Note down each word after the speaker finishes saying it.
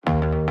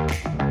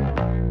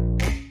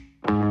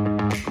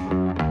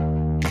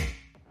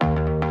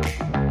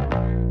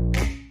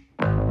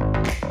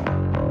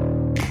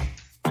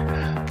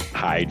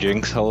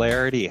Hijinks,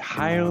 hilarity,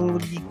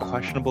 highly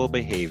questionable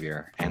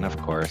behavior, and of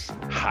course,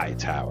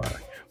 Hightower.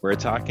 We're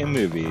talking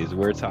movies,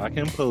 we're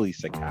talking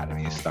Police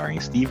Academy, starring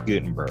Steve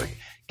Guttenberg,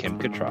 Kim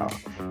Cattrall,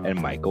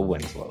 and Michael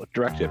Winslow,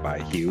 directed by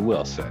Hugh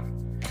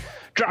Wilson.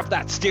 Drop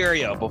that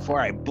stereo before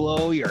I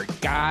blow your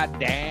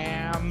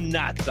goddamn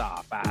nuts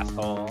off,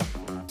 asshole.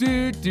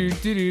 Do do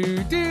do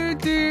do do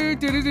do do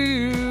do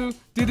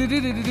do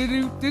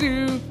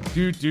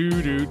do do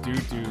do do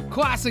do.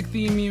 Classic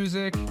theme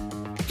music.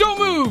 Don't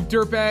move,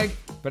 dirtbag.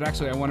 But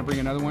actually, I want to bring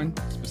another one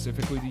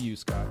specifically to you,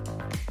 Scott.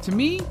 To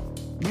me,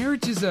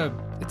 marriage is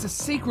it's a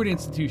sacred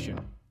institution.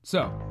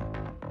 So,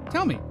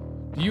 tell me,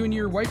 do you and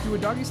your wife do a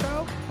doggy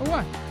style or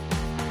what?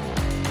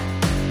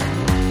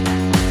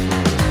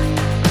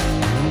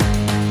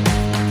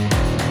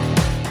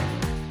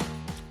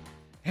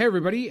 Hey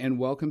everybody, and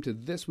welcome to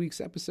this week's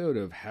episode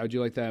of How'd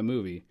You Like That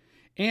Movie?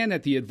 And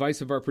at the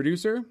advice of our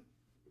producer,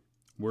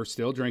 we're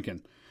still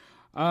drinking.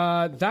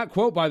 That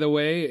quote, by the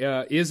way,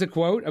 is a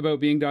quote about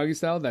being doggy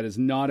style. That is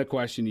not a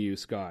question to you,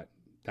 Scott.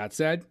 That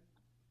said,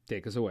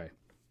 take us away.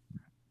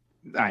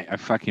 I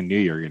fucking knew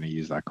you were going to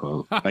use that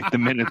quote. Like the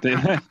minute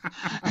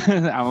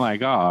I'm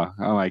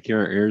like,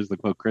 here's the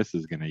quote Chris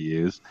is going to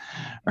use.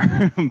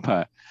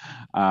 But,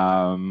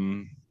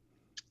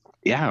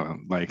 yeah,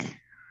 like,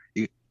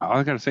 all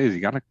I got to say is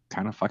you got to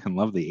kind of fucking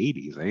love the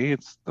 80s, eh?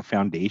 It's the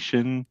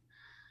foundation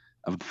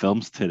of the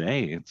films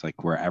today. It's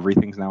like where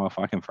everything's now a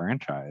fucking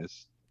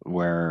franchise,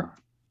 where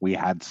we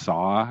had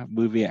Saw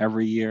movie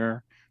every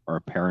year or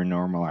a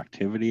Paranormal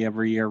Activity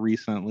every year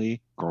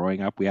recently.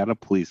 Growing up, we had a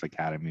Police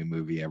Academy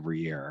movie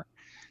every year,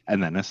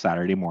 and then a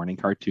Saturday morning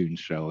cartoon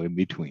show in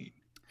between.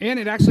 And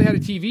it actually had a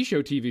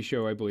TV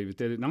show, I believe.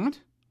 Did it not?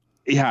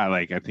 Yeah,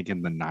 like I think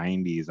in the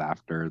 90s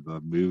after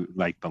the movie,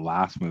 like the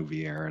last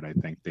movie aired, I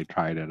think they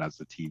tried it as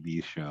a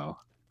TV show.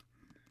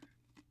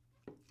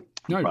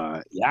 No.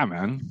 But yeah,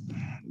 man,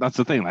 that's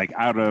the thing. Like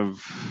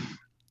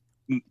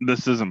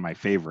this isn't my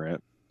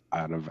favorite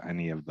out of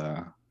any of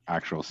the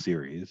actual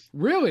series.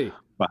 Really?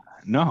 But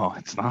no,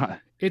 it's not.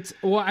 It's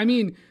I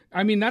mean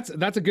that's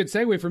a good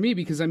segue for me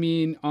because I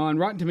mean on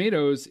Rotten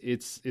Tomatoes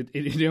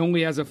it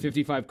only has a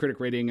 55 critic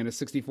rating and a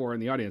 64 in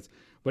the audience,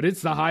 but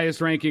it's the highest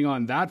ranking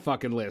on that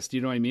fucking list.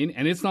 You know what I mean?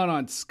 And it's not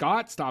on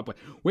Scott. Stop.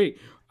 Wait,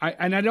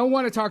 I don't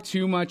want to talk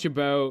too much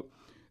about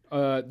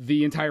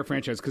the entire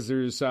franchise because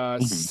there's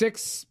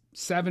 6-7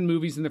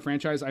 movies in the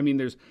franchise. I mean,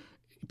 there's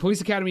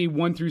Police Academy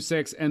 1 through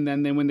 6, and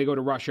then when they go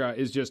to Russia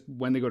is just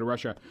when they go to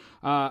Russia.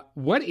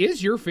 What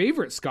is your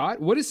favorite, Scott?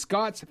 What is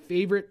Scott's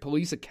favorite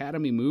Police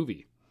Academy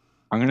movie?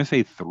 I'm gonna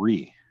say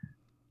 3.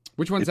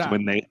 Which one's that?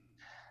 When they,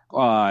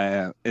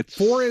 it's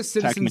 4 is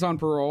Citizens on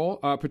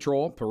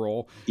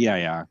Patrol.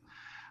 Yeah.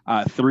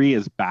 3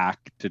 is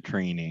Back to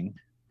Training,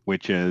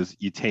 which is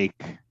you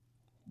take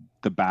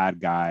the bad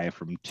guy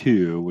from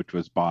 2, which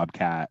was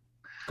Bobcat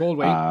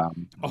Goldthwait.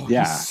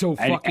 He's so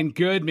fucking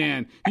good,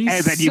 man. And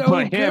then you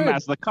put him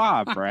as the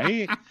cop,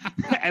 right?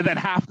 And then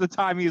half the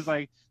time he's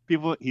like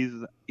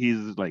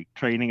he's like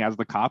training as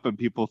the cop, and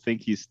people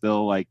think he's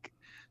still like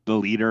the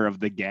leader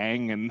of the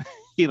gang, and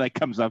he like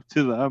comes up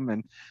to them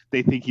and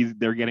they think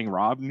they're getting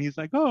robbed, and he's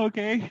like, oh,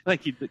 okay.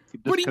 Like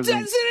but he does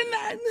it in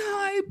that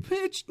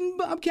high-pitched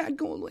Bobcat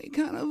Goldthwait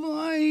kind of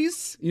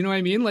voice. You know what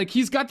I mean? Like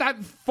he's got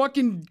that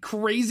fucking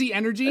crazy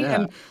energy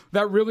and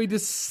that really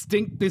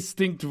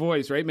distinct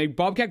voice, right? Like,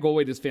 Bobcat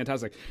Goldthwait is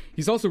fantastic.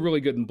 He's also really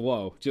good in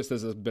Blow, just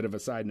as a bit of a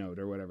side note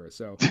or whatever.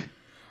 So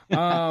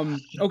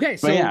okay,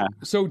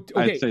 so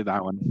I'd say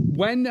that one.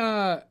 When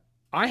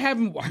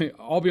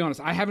I'll be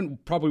honest, I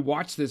haven't probably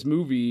watched this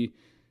movie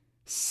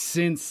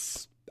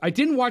since I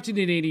didn't watch it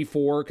in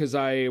 84 because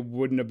I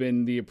wouldn't have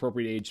been the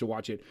appropriate age to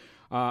watch it.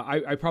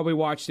 I probably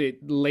watched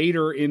it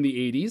later in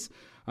the 80s.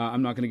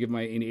 I'm not going to give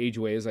my age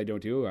away as I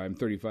don't do. I'm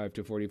 35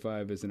 to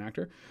 45 as an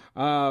actor.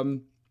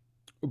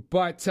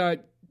 But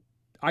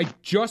I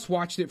just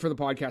watched it for the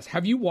podcast.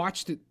 Have you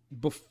watched it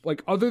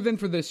other than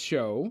for this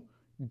show?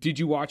 Did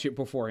you watch it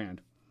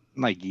beforehand?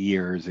 Like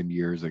years and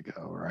years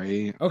ago,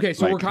 right? Okay,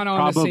 so we're kind of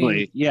on the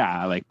same.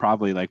 Yeah, like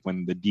probably like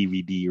when the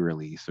DVD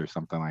release or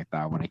something like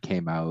that, when it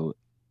came out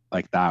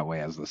like that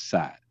way as a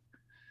set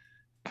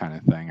kind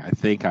of thing. I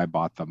think I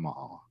bought them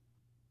all.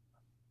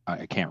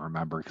 I can't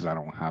remember because I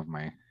don't have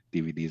my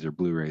DVDs or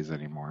Blu-rays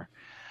anymore.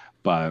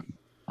 But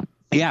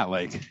yeah,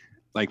 like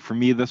for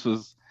me, this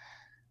was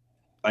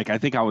like I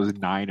think I was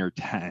 9 or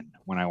 10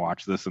 when I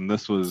watched this, and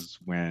this was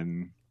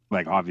when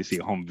like obviously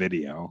home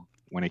video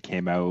when it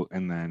came out,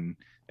 and then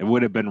it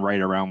would have been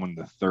right around when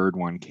the third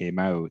one came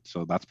out.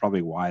 So that's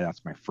probably why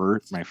that's my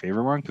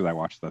favorite one, because I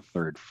watched the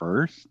third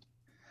first.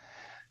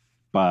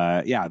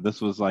 But yeah,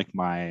 this was like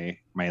my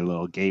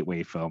little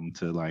gateway film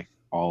to like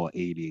all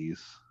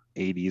 80s,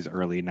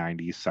 early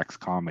 90s sex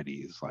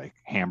comedies, like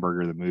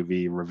Hamburger the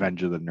movie,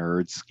 Revenge of the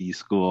Nerds, Ski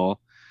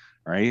School,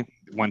 right?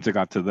 Once it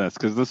got to this,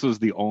 because this was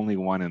the only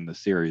one in the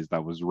series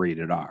that was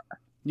rated R.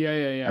 Yeah.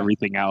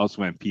 Everything else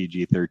went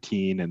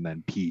PG-13 and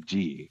then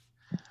PG.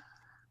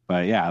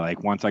 But yeah,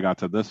 like once I got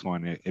to this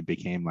one, it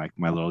became like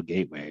my little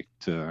gateway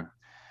to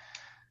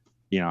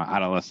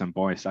adolescent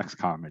boy sex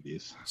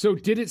comedies. So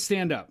did it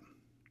stand up?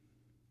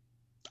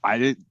 I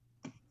did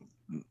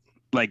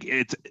like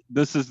it's.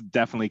 This is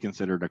definitely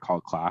considered a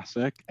cult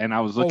classic, and I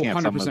was looking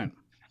at some of, 100%.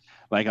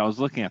 like I was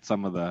looking at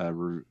some of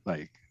the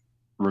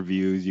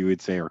reviews you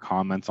would say or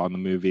comments on the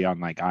movie on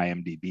like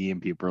IMDb,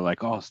 and people are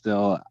like, "Oh,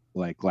 still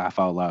like laugh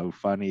out loud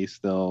funny."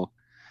 Still,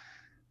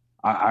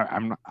 I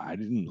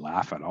didn't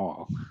laugh at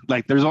all.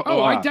 Like there's there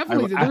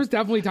was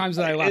definitely times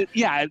that I laughed.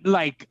 Yeah,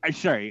 like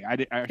sorry,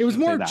 it was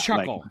more that.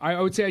 chuckle. Like,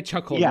 I would say I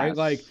chuckled, yes. right?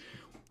 Like,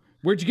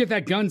 where'd you get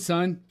that gun,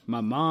 son? My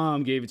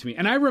mom gave it to me.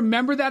 And I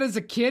remember that as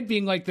a kid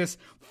being like this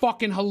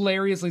fucking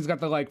hilarious. He's got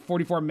the like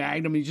 44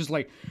 Magnum. He's just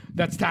like,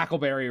 that's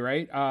Tackleberry,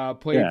 right?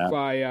 Played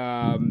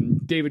by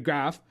David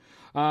Graff.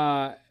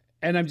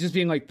 And I'm just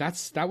being like,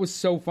 that was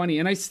so funny.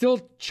 And I still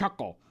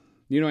chuckle.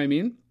 You know what I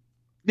mean?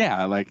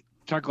 Yeah, like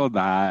chuckled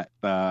that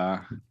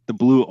the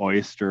blue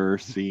oyster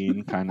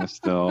scene kind of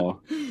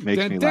still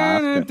makes me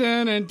laugh.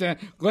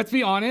 Let's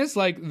be honest,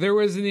 like there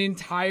was an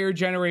entire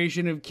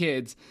generation of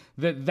kids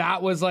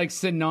that was like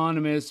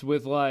synonymous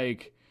with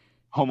like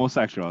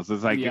homosexuals.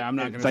 It's like, yeah, I'm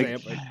not gonna say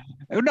it,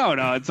 but no,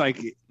 it's like,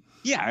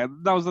 yeah,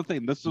 that was the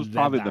thing. This was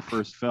probably the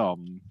first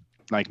film,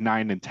 like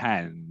 9 and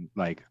 10,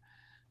 like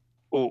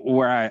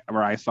where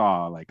I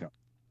saw like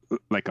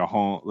a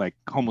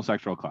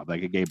homosexual club,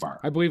 like a gay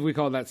bar. I believe we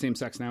call that same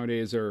sex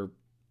nowadays or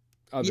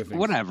other things.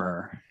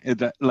 Whatever.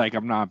 Like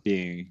I'm not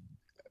being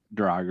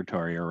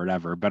derogatory or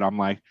whatever, but I'm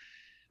like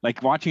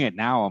watching it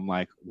now, I'm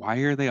like, why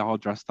are they all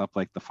dressed up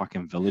like the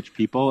fucking Village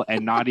People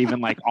and not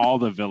even like all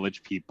the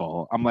Village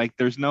People? I'm like,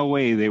 there's no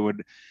way they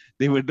would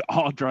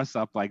all dress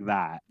up like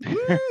that.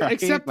 Right?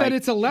 Except that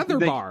it's a leather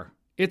bar.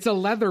 It's a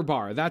leather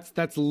bar.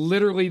 That's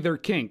literally their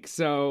kink.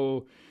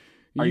 So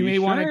you may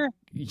want to.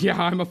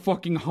 Yeah, I'm a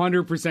fucking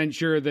 100%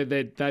 sure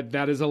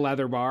that is a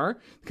leather bar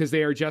because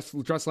they are just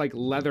dressed like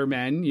leather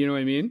men. You know what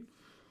I mean?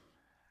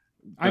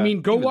 I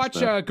mean, go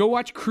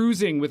watch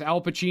Cruising with Al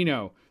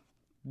Pacino.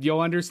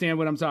 You'll understand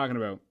what I'm talking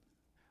about.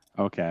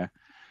 Okay,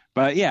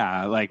 but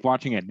yeah, like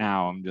watching it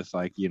now, I'm just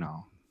like,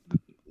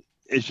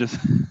 it's just.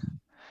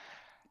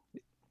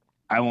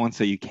 I won't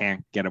say you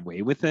can't get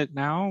away with it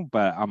now,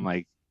 but I'm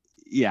like,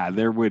 yeah,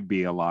 there would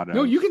be a lot of.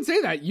 No, you can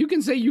say that. You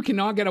can say you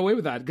cannot get away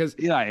with that because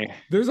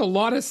there's a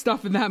lot of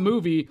stuff in that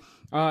movie.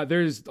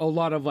 There's a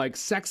lot of like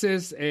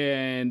sexist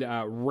and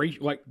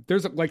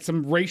there's like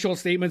some racial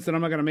statements that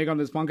I'm not going to make on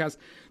this podcast.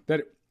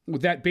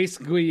 That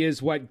basically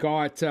is what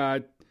got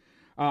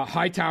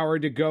Hightower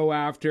to go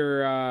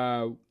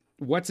after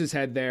what's his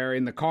head there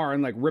in the car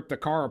and like rip the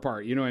car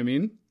apart. You know what I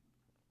mean?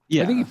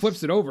 Yeah, I think he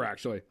flips it over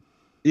actually.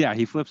 Yeah,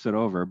 he flips it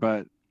over,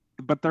 but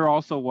they're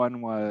also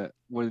when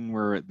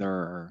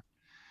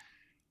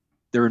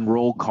they're in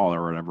roll call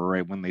or whatever,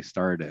 right, when they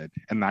started,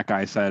 and that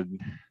guy said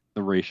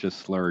the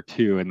racist slur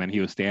too, and then he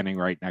was standing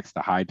right next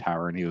to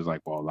Hightower, and he was like,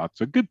 well,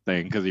 that's a good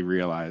thing, because he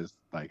realized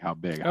like how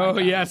big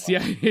Hightower yes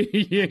was.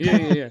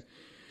 yeah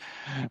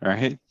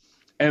Right.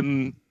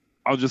 And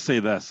I'll just say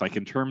this, like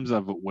in terms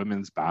of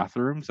women's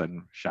bathrooms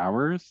and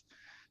showers,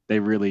 they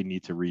really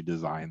need to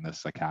redesign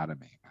this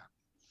academy.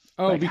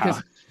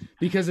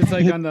 Because it's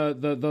like on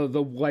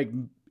the like,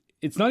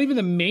 it's not even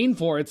the main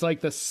floor, it's like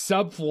the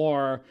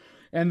subfloor.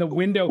 And the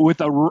window with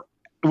a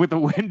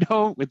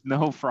window with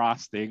no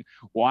frosting,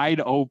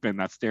 wide open,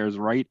 that stares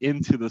right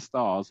into the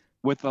stalls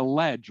with a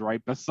ledge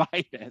right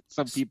beside it,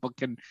 so people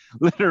can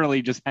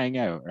literally just hang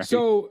out. Right?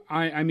 So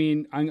I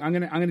mean, I'm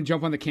gonna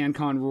jump on the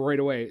CanCon right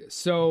away.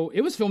 So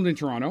it was filmed in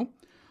Toronto.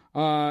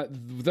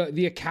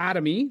 The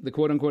academy, the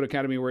quote unquote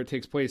academy where it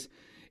takes place,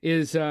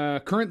 is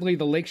currently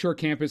the Lakeshore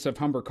campus of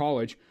Humber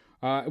College,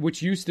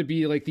 which used to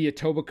be like the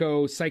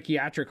Etobicoke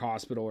Psychiatric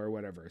Hospital or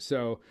whatever.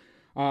 So.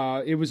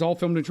 It was all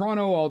filmed in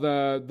Toronto. All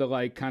the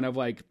like kind of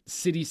like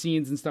city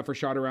scenes and stuff are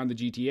shot around the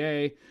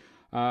GTA.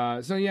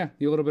 So yeah,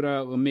 a little bit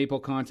of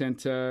Maple content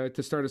to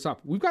start us off.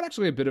 We've got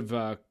actually a bit of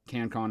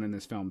CanCon in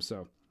this film.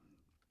 So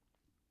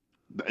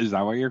is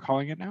that what you're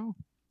calling it now?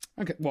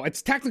 Okay. Well,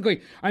 it's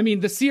technically, I mean,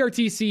 the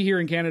CRTC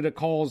here in Canada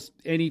calls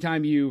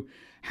anytime you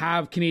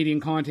have Canadian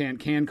content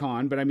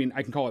CanCon, but I mean,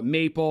 I can call it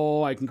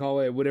Maple. I can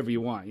call it whatever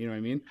you want. You know what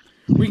I mean?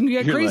 We can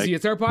get crazy.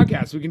 It's our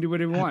podcast. We can do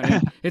whatever we want.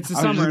 And it's the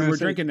summer and we're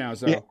drinking now.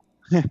 So. Yeah.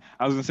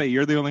 I was gonna say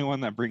you're the only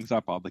one that brings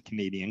up all the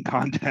Canadian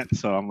content,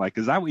 so I'm like,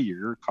 is that what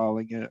you're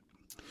calling it?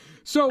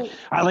 So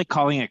I like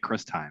calling it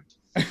Chris Times.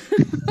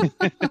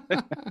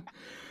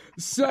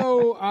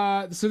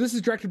 So this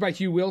is directed by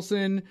Hugh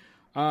Wilson.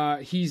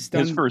 He's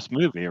done his first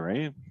movie,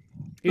 right?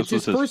 It's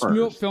his first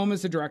film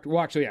as a director.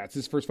 Well, actually, yeah, it's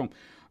his first film.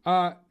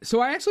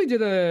 So I actually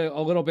did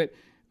a little bit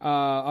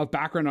of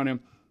background on him.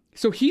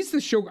 So he's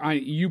the show.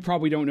 You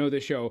probably don't know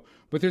this show,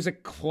 but there's a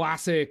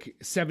classic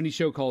 '70s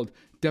show called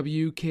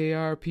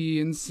WKRP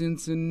in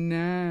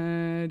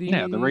Cincinnati.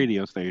 Yeah, the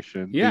radio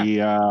station.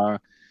 Yeah.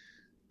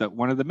 The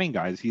one of the main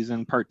guys. He's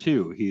in part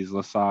 2. He's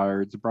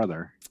Lassard's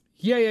brother.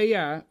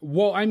 Yeah.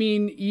 Well, I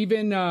mean,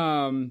 even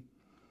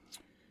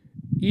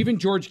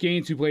George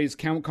Gaines, who plays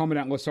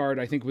Commandant Lassard,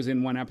 I think was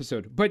in one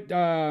episode. But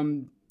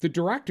the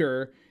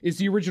director is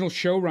the original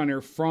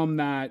showrunner from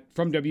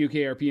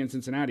WKRP in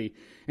Cincinnati,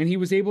 and he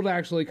was able to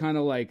actually kind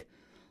of like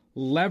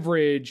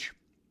leverage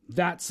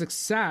that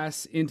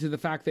success into the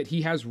fact that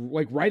he has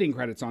like writing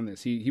credits on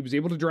this. He was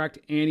able to direct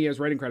and he has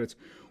writing credits,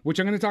 which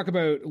I'm going to talk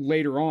about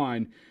later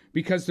on,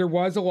 because there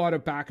was a lot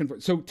of back and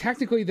forth. So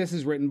technically this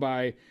is written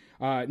by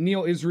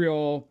Neil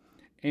Israel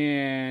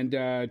and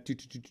Pat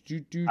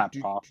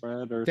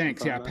Proft or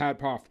thanks, something yeah, like that?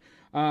 Pat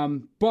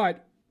Proft.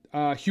 But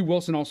Hugh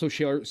Wilson also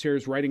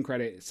shares writing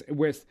credits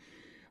with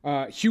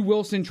Hugh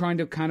Wilson trying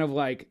to kind of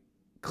like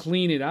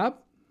clean it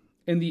up,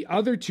 and the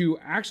other two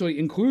actually,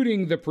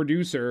 including the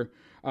producer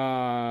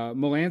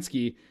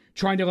Molansky,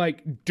 trying to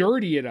like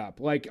dirty it up,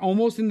 like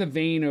almost in the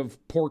vein of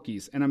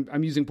Porky's. And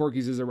I'm using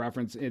Porky's as a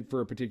reference for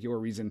a particular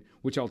reason,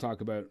 which I'll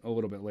talk about a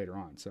little bit later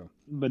on. So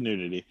The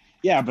nudity.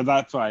 Yeah, but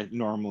that's why I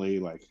normally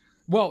like.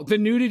 Well, the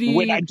nudity.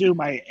 When I do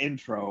my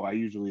intro, I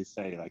usually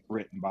say like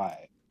written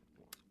by.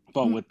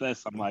 But with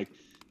this, I'm like,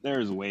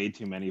 there's way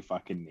too many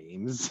fucking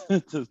names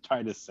to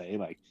try to say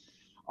like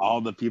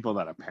all the people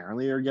that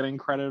apparently are getting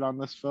credit on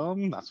this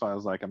film. That's why I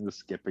was like, I'm just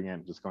skipping it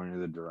and just going to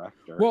the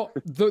director. Well,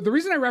 the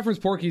reason I reference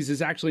Porky's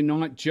is actually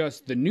not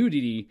just the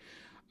nudity,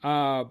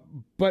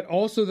 but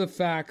also the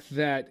fact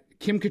that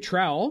Kim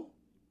Cattrall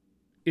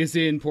is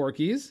in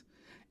Porky's,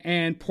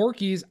 and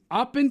Porky's,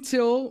 up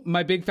until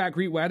My Big Fat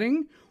Greek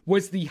Wedding,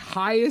 was the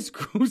highest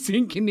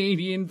grossing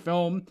Canadian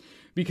film,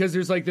 because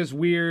there's like this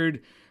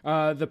weird,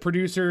 the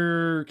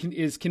producer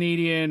is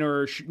Canadian,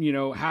 or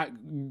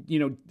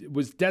it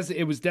was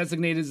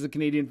designated as a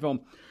Canadian film,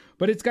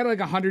 but it's got like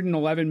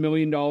 $111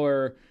 million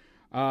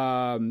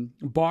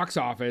box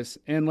office.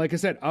 And like I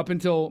said, up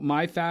until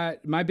My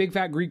Big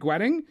Fat Greek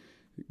Wedding,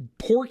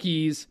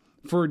 Porky's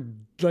for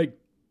like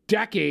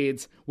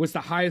decades was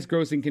the highest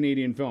grossing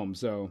Canadian film.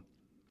 So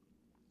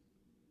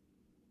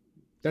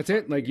that's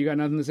it. Like, you got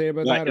nothing to say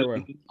about that, or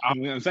what?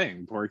 I'm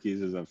saying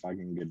Porky's is a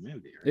fucking good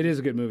movie. Right? It is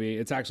a good movie.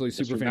 It's actually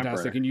super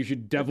fantastic, and you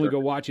should definitely Sure. go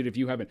watch it if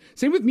you haven't.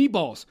 Same with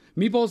Meatballs.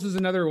 Meatballs is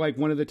another like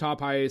one of the top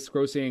highest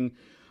grossing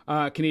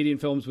Canadian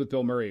films with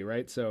Bill Murray,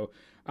 right? So,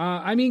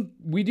 I mean,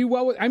 we do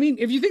well with. I mean,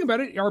 if you think about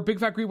it, our Big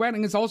Fat Greek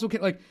Wedding is also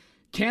like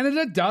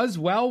Canada does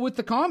well with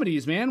the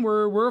comedies. Man,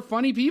 we're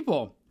funny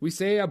people. We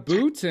say a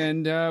boot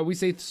and we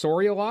say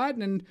sorry a lot,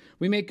 and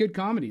we make good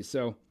comedies.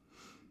 So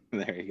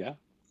There you go.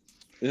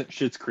 Is it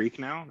Schitt's Creek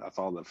now? That's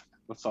all the.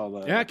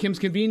 Yeah, Kim's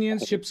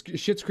Convenience,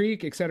 Schitt's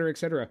Creek, et cetera, et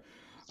cetera.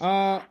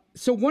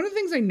 So one of the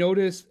things I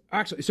noticed,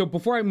 actually, so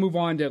before I move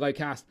on to like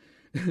cast,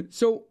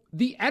 so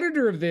the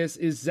editor of this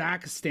is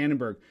Zach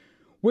Stannenberg,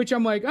 which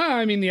I'm like,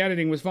 I mean, the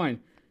editing was fine.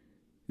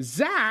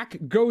 Zach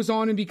goes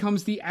on and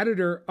becomes the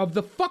editor of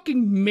the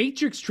fucking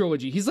Matrix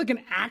trilogy. He's like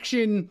an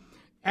action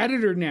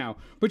editor now.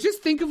 But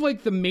just think of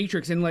like the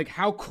Matrix and like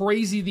how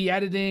crazy the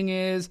editing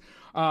is.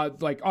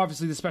 Like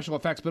obviously the special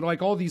effects, but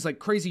like all these like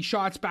crazy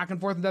shots back and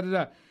forth and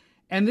da-da-da.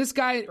 And this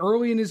guy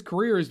early in his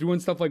career is doing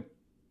stuff like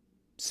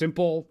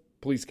simple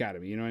Police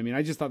Academy. You know what I mean?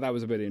 I just thought that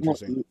was a bit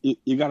interesting. Well,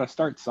 you got to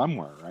start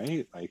somewhere,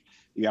 right? Like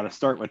you got to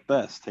start with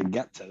this to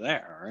get to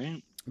there,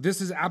 right?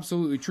 This is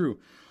absolutely true.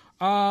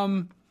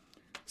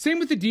 Same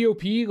with the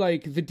DOP.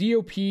 Like the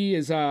DOP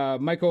is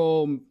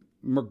Michael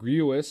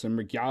Margulis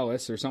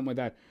or something like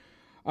that.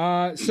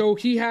 So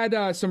he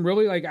had some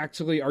really like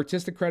actually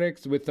artistic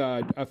credits with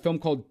a film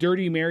called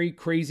Dirty Mary,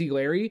 Crazy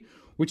Larry,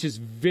 which is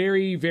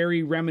very,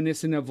 very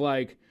reminiscent of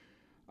like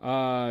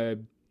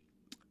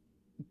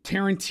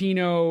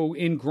Tarantino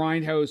in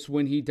Grindhouse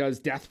when he does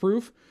Death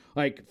Proof,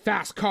 like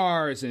fast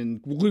cars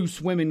and loose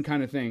women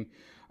kind of thing.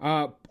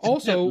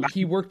 Also,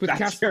 he worked with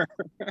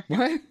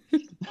What?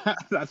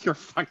 That's your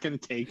fucking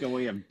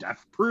takeaway of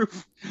Death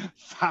Proof,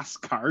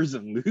 fast cars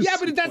and loose. Yeah,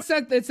 but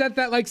it's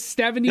that like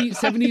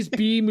 70s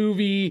B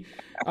movie,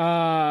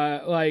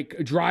 like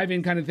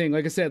drive-in kind of thing.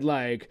 Like I said,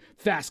 like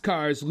fast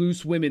cars,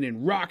 loose women,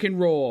 and rock and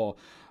roll.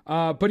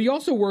 But he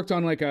also worked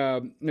on like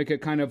a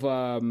kind of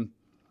a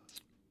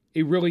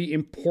really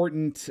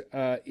important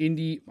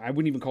indie. I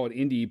wouldn't even call it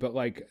indie, but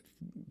like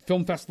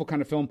film festival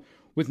kind of film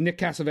with Nick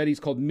Cassavetes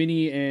called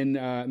Minnie and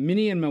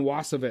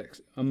Mowasovic.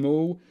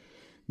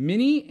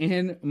 Minnie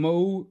and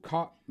Mo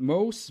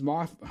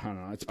Smoth. I don't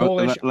know. It's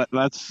Polish.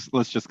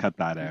 Let's just cut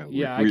that out.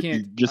 Yeah, I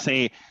can't. Just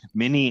say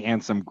Minnie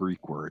and some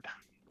Greek word.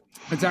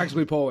 It's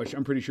actually Polish.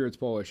 I'm pretty sure it's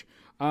Polish.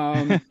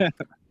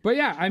 But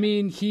yeah, I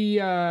mean, he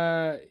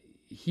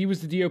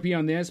was the DOP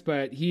on this,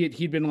 but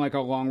he'd been like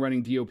a long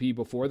running DOP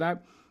before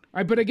that.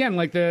 But again,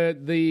 like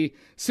the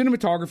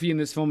cinematography in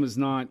this film is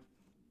not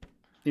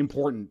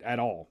important at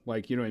all.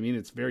 Like, you know what I mean?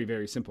 It's very,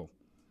 very simple.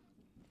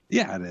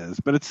 Yeah, it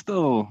is, but it's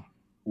still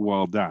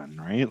well done,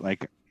 right?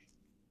 Like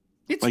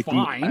it's like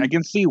fine. I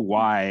can see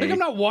why. Like I'm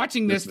not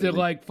watching this to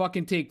like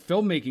fucking take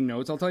filmmaking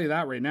notes. I'll tell you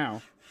that right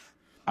now.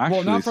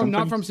 Actually, well,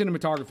 not from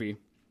cinematography.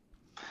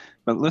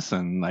 But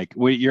listen, like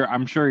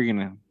I'm sure you're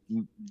gonna.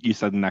 You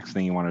said the next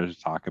thing you wanted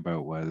to talk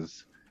about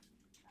was,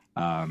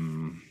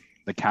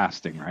 the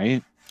casting,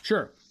 right?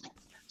 Sure.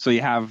 So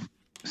you have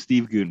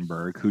Steve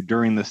Guttenberg, who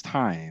during this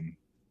time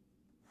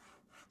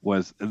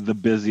was the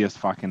busiest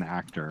fucking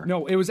actor.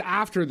 No, it was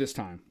after this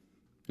time.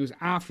 It was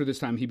after this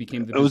time he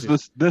became the It was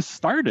busiest. this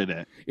started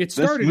it. It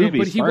started it,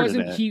 but he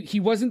wasn't it. he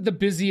wasn't the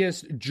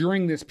busiest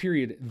during this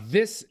period.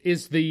 This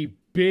is the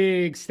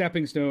big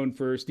stepping stone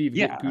for Steve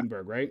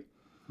Guttenberg, right?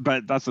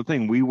 But that's the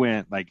thing. We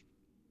went like,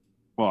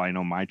 well, I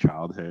know my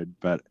childhood,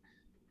 but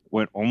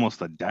went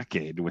almost a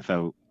decade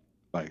without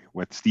like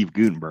with Steve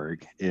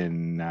Guttenberg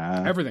in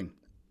everything.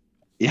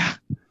 Yeah.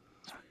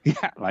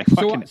 Yeah, like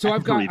so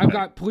I've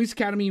got Police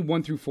Academy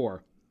 1 through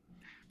 4.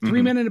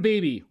 3 Men and a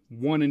Baby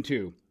 1 and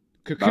 2.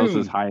 Cocoon, that was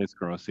his highest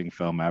grossing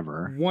film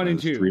ever. 1 and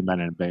 2. 3 Men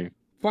and a Baby.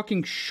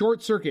 Fucking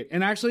Short Circuit.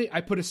 And actually I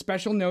put a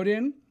special note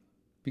in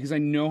because I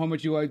know how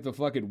much you like the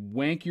fucking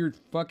wank your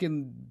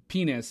fucking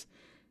penis.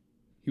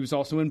 He was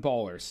also in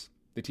Ballers,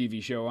 the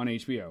TV show on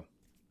HBO.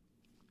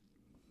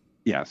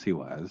 Yes, he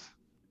was.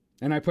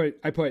 And I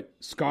put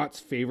Scott's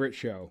favorite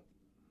show.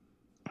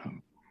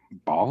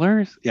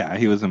 Ballers? Yeah,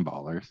 he was in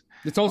Ballers.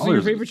 It's also Ballers,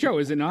 your favorite show,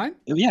 is it not?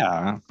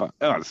 Yeah, but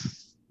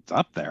it's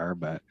up there.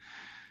 But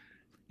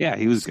yeah,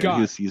 he was Scott, good.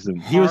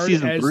 He was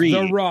season 3.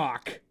 The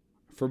Rock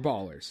for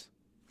Ballers.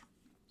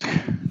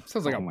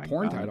 Sounds like a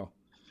porn title.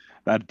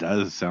 That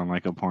does sound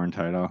like a porn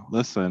title.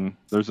 Listen,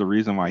 there's a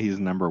reason why he's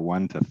number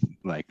 1 to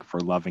like for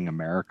Loving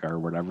America or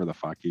whatever the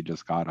fuck he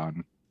just got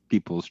on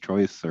People's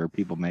Choice or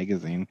People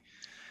Magazine.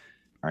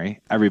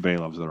 Right? Everybody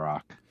loves The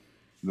Rock.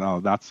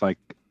 No, that's like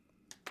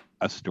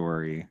a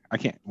story. I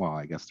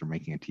guess they're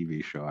making a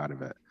TV show out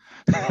of it.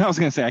 I was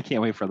gonna say I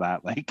can't wait for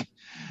that like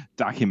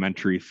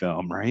documentary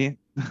film, right?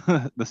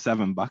 The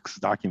 $7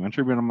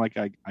 documentary, but I'm like,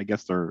 I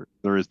guess there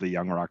is the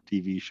Young Rock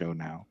TV show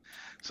now,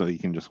 so you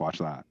can just watch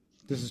that.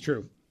 This is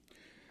true.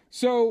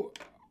 So,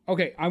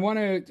 okay, I want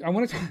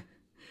to.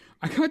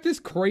 I got this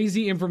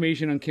crazy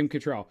information on Kim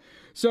Cattrall.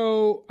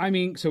 So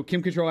Kim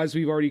Cattrall, as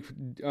we've already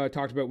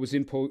talked about, was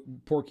in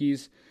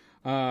Porky's.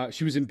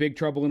 She was in Big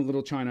Trouble in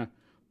Little China.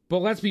 But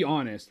let's be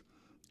honest.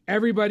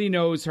 Everybody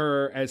knows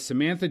her as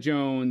Samantha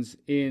Jones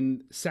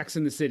in Sex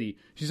and the City.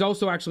 She's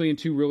also actually in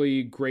 2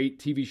 really great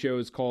TV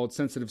shows called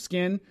Sensitive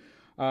Skin,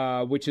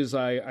 which is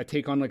a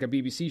take on like a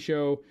BBC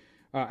show.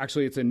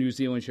 Actually, it's a New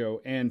Zealand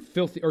show. And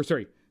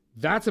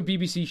that's a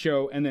BBC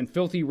show. And then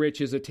Filthy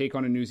Rich is a take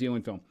on a New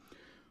Zealand film.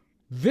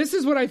 This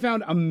is what I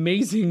found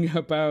amazing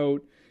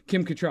about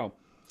Kim Cattrall.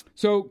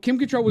 So Kim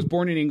Cattrall was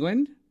born in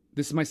England.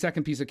 This is my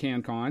second piece of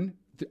CanCon,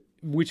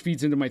 which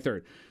feeds into my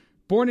third.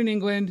 Born in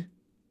England,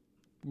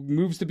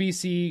 moves to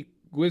BC,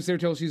 lives there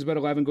till she's about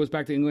 11, goes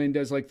back to England,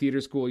 does like theater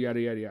school, yada,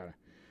 yada, yada.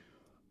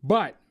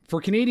 But for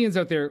Canadians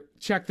out there,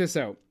 check this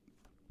out.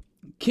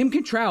 Kim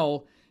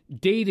Cattrall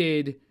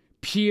dated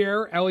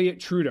Pierre Elliott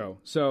Trudeau.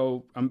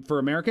 So for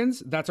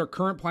Americans, that's our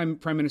current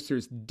Prime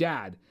Minister's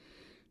dad.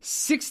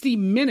 60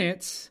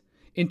 Minutes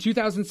in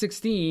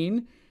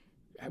 2016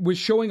 was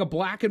showing a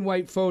black and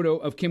white photo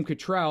of Kim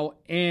Cattrall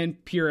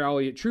and Pierre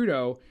Elliott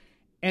Trudeau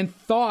and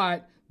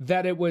thought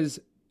that it was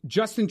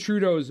Justin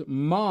Trudeau's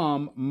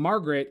mom,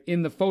 Margaret,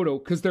 in the photo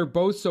because they're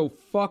both so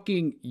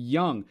fucking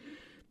young.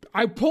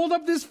 I pulled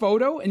up this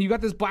photo and you got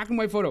this black and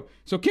white photo.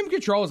 So Kim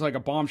Cattrall is like a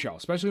bombshell,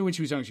 especially when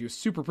she was young. She was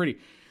super pretty.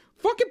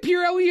 Fucking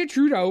Pierre Elliott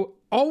Trudeau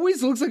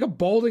always looks like a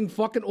balding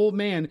fucking old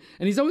man.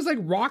 And he's always like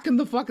rocking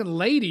the fucking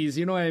ladies.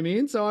 You know what I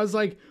mean? So I was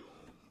like,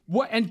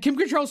 what? And Kim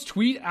Cattrall's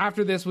tweet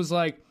after this was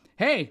like,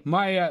 hey,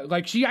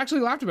 she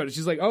actually laughed about it.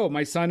 She's like, oh,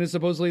 my son is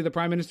supposedly the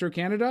Prime Minister of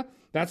Canada.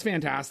 That's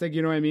fantastic.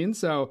 You know what I mean?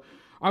 So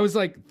I was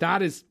like,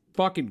 that is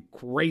fucking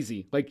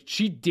crazy. Like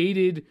she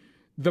dated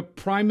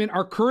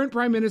our current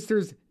Prime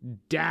Minister's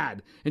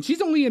dad. And she's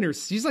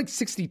like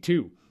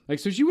 62. Like,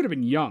 so she would have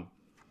been young.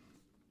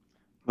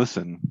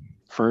 Listen,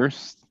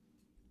 first,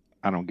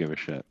 I don't give a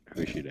shit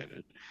who she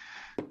dated.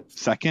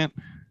 Second,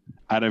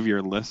 out of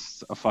your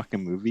lists of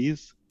fucking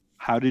movies,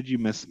 how did you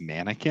miss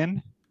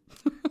Mannequin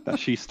that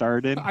she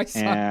starred in? I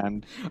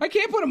can't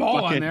put them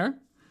all on there.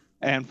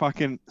 And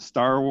fucking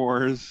Star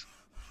Wars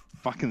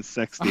fucking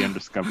 6, The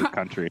Undiscovered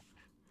Country.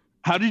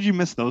 How did you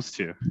miss those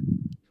 2?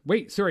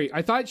 Wait, sorry.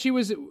 I thought she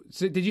was...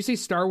 Did you say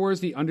Star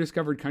Wars, The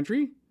Undiscovered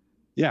Country?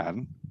 Yeah,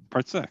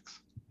 part 6.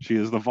 She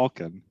is the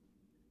Vulcan.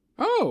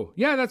 Oh,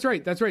 yeah, that's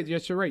right. That's right.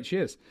 Yes, you're right. She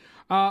is.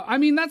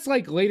 That's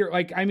like later.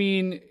 Like,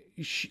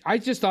 I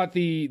just thought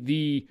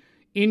the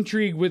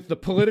intrigue with the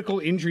political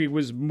intrigue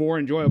was more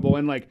enjoyable.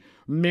 And like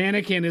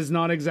Mannequin is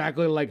not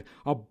exactly like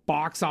a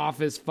box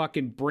office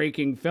fucking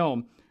breaking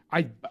film.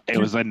 It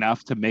was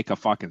enough to make a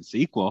fucking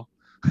sequel.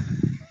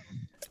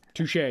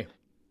 Touche.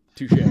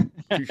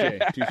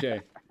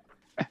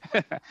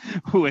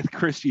 With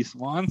Christy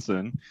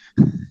Swanson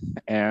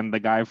and the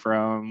guy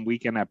from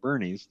Weekend at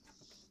Bernie's.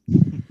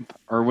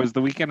 Or was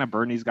the Weekend at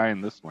Bernie's guy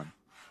in this one?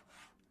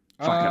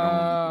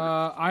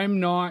 I'm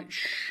not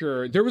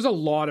sure. There was a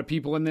lot of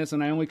people in this,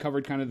 and I only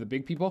covered kind of the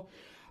big people.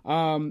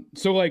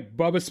 So like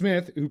Bubba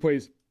Smith, who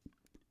plays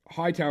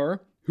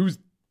Hightower, who's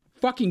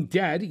fucking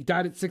dead. He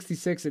died at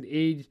 66 at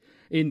age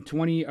in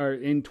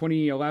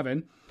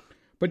 2011.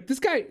 But this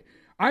guy,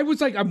 I'm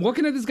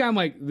looking at this guy. I'm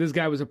like, this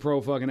guy was a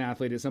pro fucking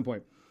athlete at some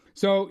point.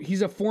 So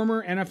he's a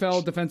former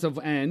NFL defensive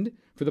end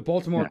for the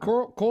Baltimore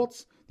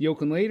Colts, the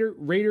Oakland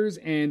Raiders,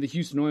 and the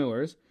Houston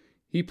Oilers.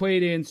 He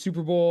played in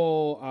Super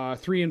Bowl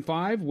 3 and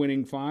 5,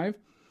 winning 5.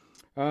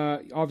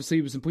 Obviously,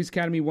 he was in Police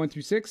Academy 1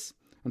 through 6.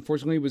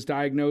 Unfortunately, he was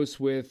diagnosed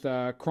with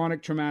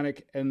chronic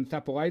traumatic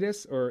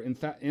encephalitis or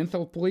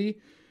encephaly,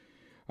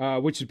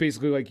 which is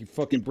basically like you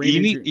fucking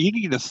brain injury. You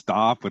need to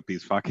stop with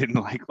these fucking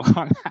like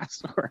long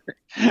ass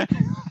words.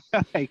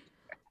 Like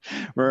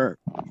we're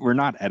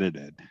not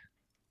edited,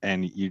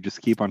 and you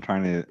just keep on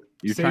trying to.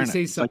 You're trying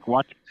to it's like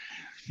watch.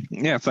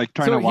 Yeah, it's like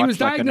trying to watch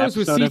like an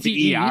episode of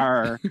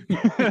ER,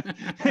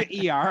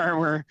 ER,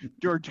 where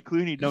George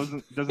Clooney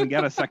doesn't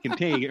get a second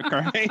take,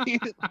 right?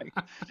 Like,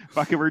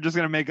 fuck it, we're just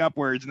gonna make up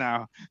words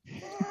now.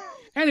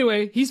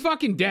 Anyway, he's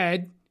fucking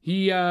dead.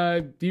 He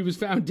was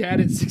found dead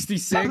at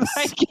 66.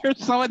 Like, you're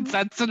so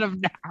insensitive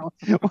now.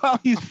 Well,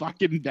 he's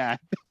fucking dead.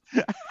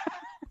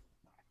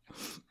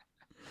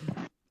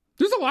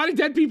 There's a lot of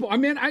dead people. I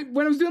mean,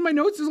 when I was doing my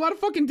notes, there's a lot of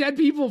fucking dead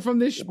people from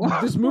this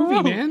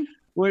movie, man.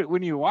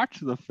 When you watch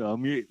the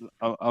film,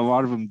 a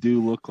lot of them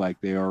do look like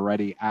they're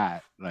already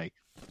at like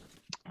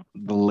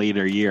the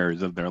later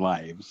years of their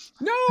lives.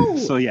 No.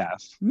 So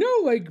yes. No,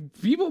 like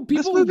people.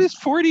 This movie's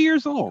 40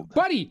 years old,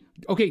 buddy.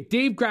 Okay,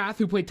 Dave Graff,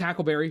 who played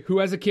Tackleberry,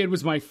 who as a kid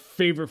was my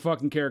favorite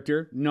fucking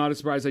character. Not a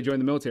surprise I joined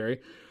the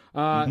military.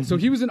 So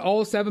he was in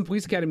all 7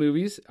 Police Academy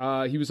movies.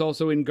 He was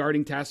also in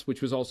Guarding Tess,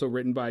 which was also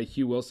written by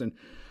Hugh Wilson.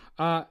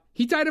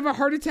 He died of a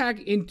heart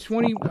attack in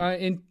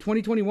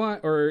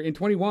 2021 or in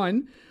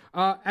 21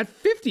 at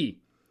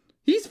 50.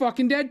 He's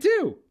fucking dead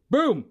too.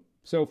 Boom.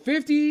 So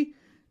 50.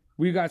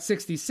 We got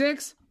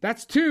 66.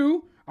 That's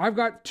 2. I've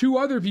got 2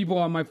 other people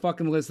on my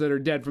fucking list that are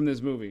dead from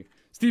this movie.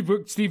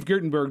 Steve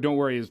Guttenberg, don't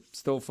worry, is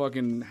still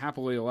fucking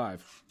happily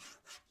alive.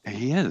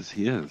 He is.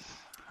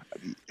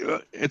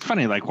 It's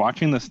funny, like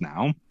watching this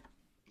now,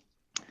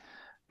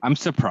 I'm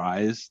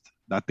surprised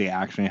that they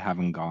actually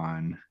haven't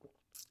gone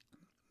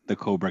the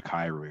Cobra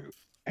Kai route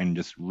and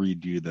just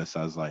redo this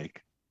as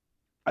like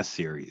a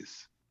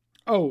series.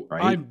 Oh,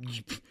 right?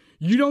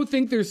 You don't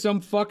think there's some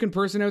fucking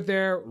person out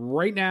there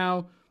right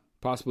now,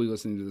 possibly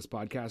listening to this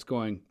podcast,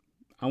 going,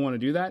 I want to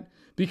do that?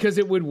 Because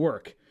it would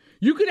work.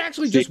 You could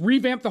actually just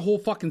revamp the whole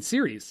fucking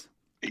series.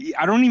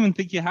 I don't even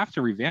think you have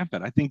to revamp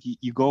it. I think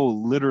you go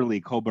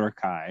literally Cobra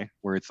Kai,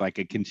 where it's like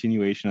a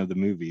continuation of the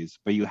movies,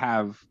 but you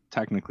have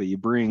technically, you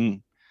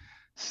bring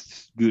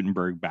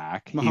Guttenberg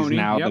back. Mahoney,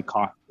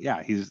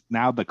 he's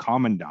now the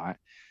commandant,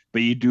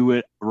 but you do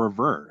it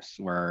reverse,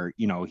 where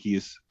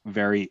he's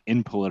very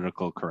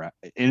politically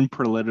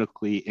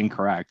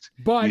incorrect.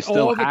 But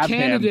all the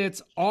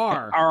candidates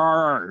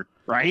are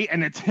right,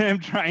 and it's him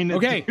trying to.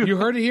 Okay, you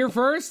heard it here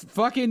first.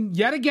 Fucking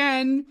yet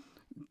again.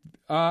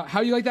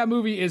 How You Like That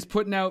Movie is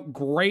putting out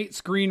great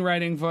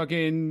screenwriting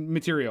fucking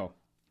material.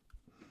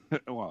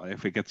 Well,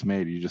 if it gets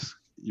made,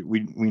 we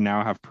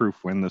now have proof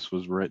when this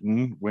was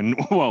written,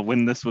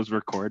 when this was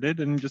recorded,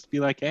 and just be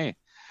like, hey,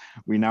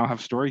 we now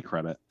have story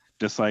credit,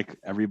 just like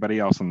everybody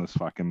else in this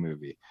fucking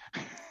movie.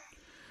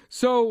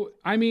 So,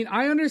 I mean,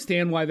 I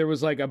understand why there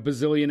was like a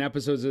bazillion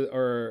episodes,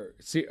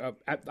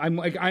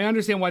 I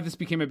understand why this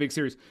became a big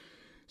series.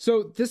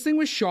 So this thing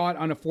was shot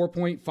on a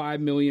 $4.5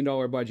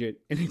 million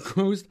budget, and it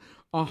grossed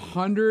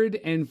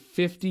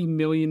 $150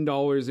 million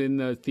in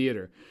the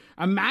theater.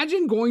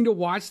 Imagine going to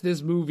watch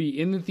this movie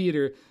in the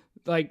theater,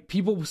 like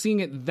people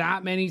seeing it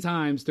that many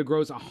times to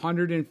gross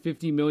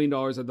 $150 million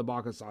at the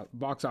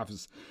box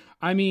office.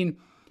 I mean,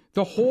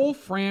 the whole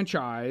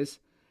franchise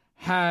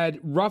had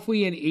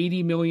roughly an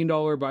 $80 million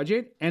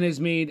budget and has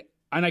made,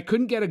 and I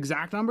couldn't get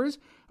exact numbers,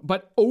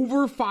 but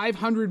over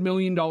 $500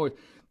 million.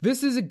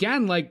 This is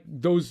again like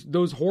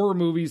those horror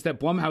movies that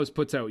Blumhouse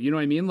puts out. You know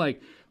what I mean? Like,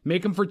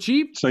 make them for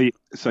cheap.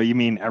 So you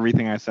mean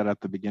everything I said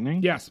at the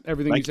beginning? Yes,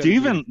 everything. Like, you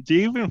said do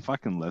you even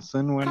fucking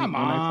listen when? Come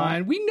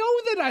on, we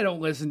know that I don't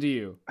listen to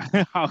you.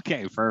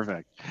 Okay,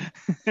 perfect.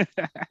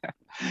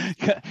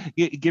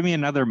 Give me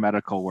another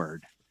medical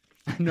word.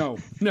 No.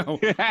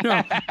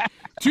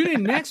 Tune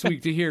in next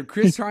week to hear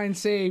Chris try and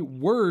say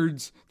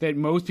words that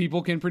most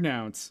people can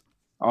pronounce.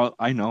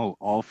 I know,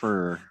 all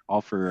for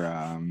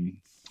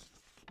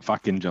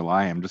fucking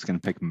July. I'm just gonna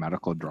pick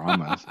medical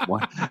dramas.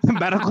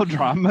 Medical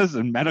dramas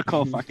and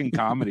medical fucking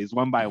comedies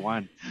one by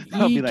one.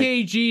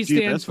 EKG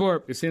stands for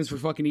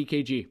fucking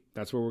EKG.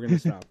 That's where we're gonna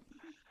stop.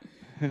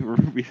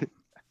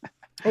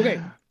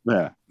 Okay.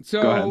 Yeah.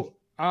 So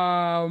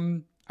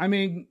I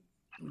mean,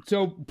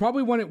 so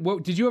probably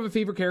what did you have a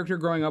favorite character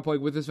growing up like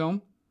with this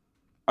film?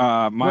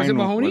 Mine was it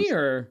Mahoney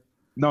or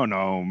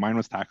no, mine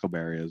was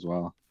Tackleberry as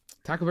well.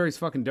 Tackleberry's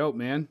fucking dope,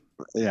 man.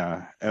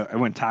 Yeah, I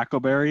went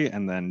Tackleberry,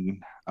 and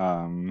then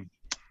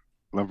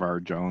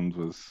LeVar Jones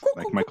was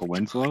like Michael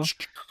Winslow,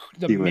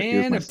 the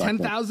man of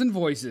 10,000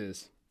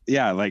 voices.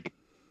 Yeah, like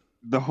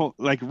the whole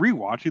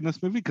rewatching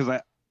this movie, because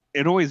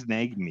it always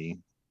nagged me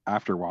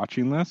after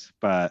watching this,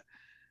 but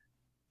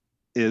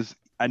is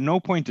at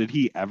no point did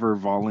he ever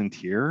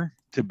volunteer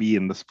to be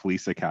in this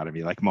police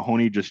academy. Like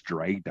Mahoney just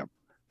dragged him.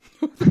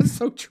 That's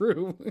so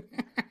true.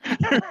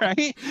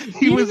 right?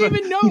 He doesn't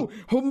even know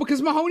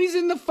because Mahoney's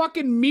in the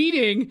fucking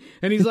meeting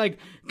and he's like,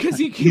 because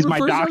he He's my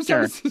refers to doctor.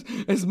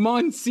 himself as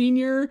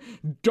Monsignor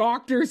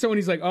Doctor. So when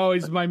he's like, oh,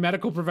 he's my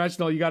medical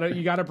professional, you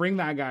gotta bring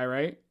that guy,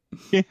 right?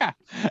 Yeah.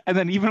 And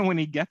then even when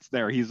he gets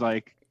there, he's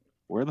like,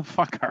 where the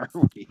fuck are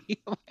we?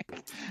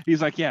 Like,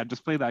 he's like, yeah,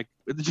 just play that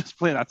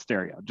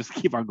stereo. Just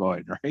keep on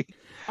going, right?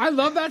 I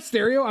love that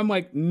stereo. I'm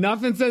like,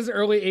 nothing says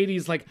early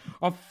 80s like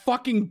a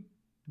fucking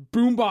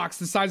boombox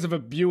the size of a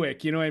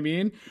Buick. You know what I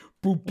mean?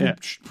 Boop, boop,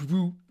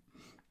 Yeah.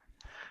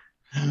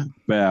 boop.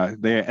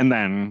 But and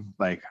then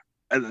like,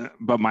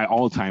 but my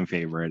all-time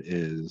favorite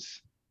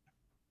is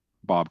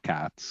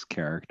Bobcat's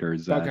character,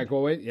 Zed. Bobcat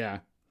Goldthwait, yeah.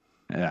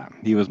 Yeah,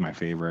 he was my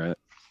favorite,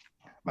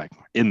 like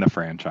in the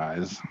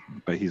franchise,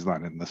 but he's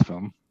not in this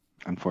film,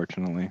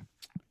 unfortunately.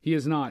 He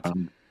is not.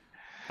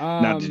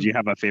 Now, did you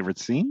have a favorite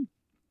scene?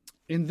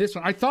 In this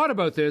one, I thought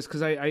about this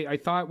because I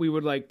thought we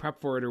would like prep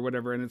for it or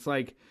whatever, and it's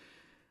like,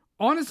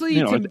 honestly,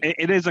 You know,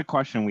 it is a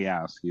question we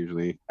ask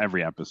usually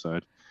every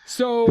episode.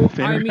 so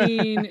Fair. I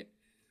mean,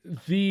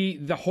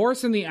 the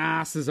horse and the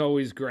ass is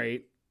always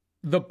great.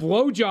 The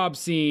blowjob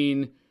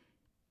scene,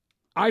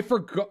 I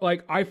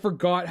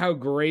forgot how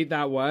great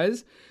that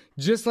was.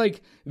 Just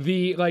like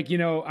I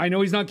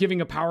know he's not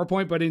giving a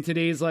PowerPoint, but in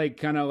today's like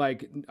kind of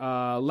like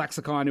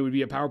lexicon, it would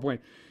be a PowerPoint,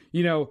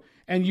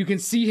 and you can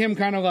see him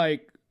kind of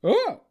like,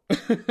 oh,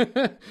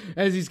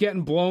 as he's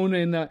getting blown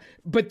in the,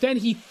 but then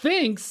he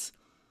thinks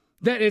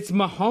that it's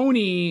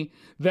Mahoney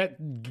that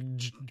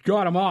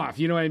got him off.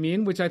 You know what I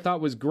mean? Which I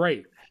thought was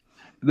great.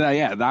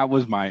 That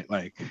was my,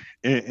 like,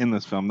 in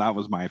this film, that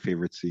was my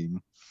favorite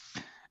scene.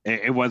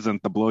 It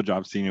wasn't the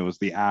blowjob scene. It was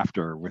the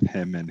after with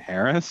him and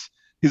Harris.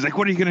 He's like,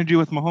 what are you going to do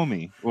with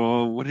Mahoney?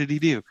 Well, what did he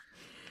do?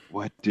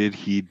 What did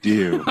he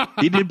do?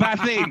 He did bad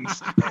things.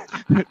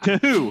 To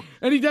who?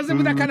 And he does it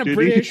with that kind of Did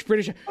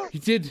British. He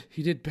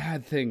did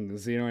bad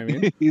things. You know what I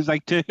mean? He's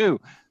like, to who?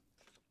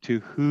 To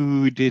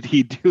who did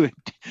he do it?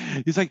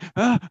 He's like,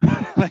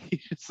 like he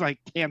just like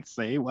can't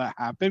say what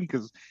happened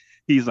because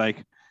he's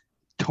like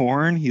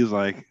torn. He's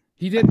like,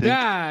 he did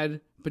bad,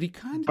 but he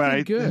kind of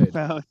did good.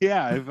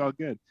 It felt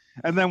good.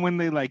 And then when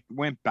they like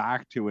went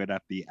back to it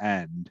at the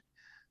end,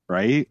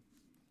 right?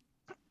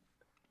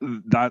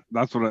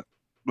 That's what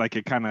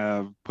it kind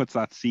of puts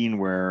that scene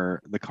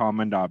where the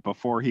commandant,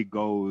 before he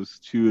goes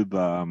to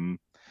the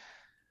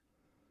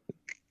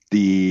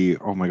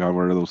oh my god,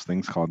 what are those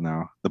things called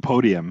now? The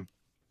podium.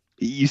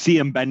 You see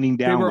him bending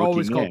down. They were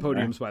always called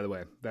podiums, right? by the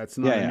way. That's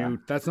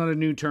not that's not a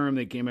new term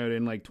that came out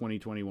in like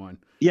 2021.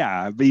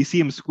 Yeah, but you see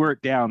him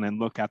squirt down and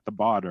look at the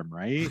bottom,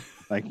 right?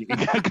 Like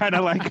kind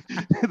of like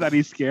that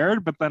he's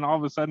scared, but then all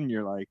of a sudden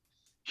you're like,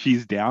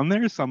 she's down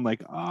there. So I'm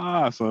like,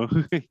 so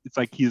it's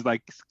like he's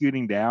like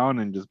scooting down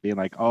and just being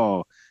like,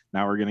 oh,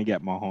 now we're gonna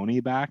get Mahoney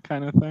back,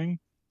 kind of thing.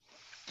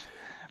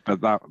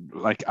 But that,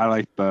 like, I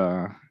like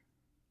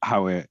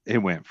how it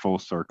went full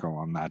circle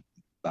on that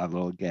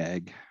little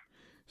gag.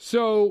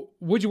 So,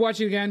 would you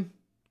watch it again?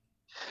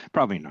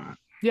 Probably not.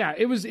 Yeah,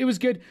 it was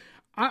good.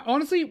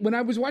 Honestly, when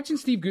I was watching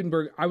Steve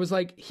Guttenberg, I was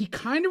like, he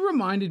kind of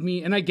reminded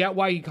me, and I get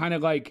why he kind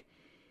of like,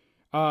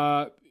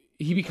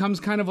 he becomes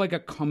kind of like a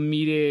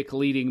comedic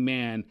leading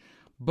man,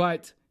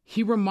 but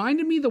he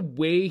reminded me the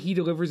way he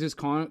delivers his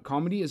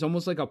comedy is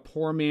almost like a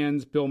poor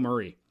man's Bill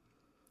Murray.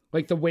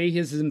 Like the way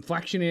his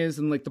inflection is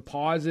and like the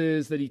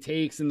pauses that he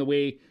takes and the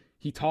way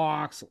he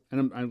talks.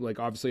 And I'm like,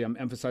 obviously I'm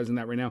emphasizing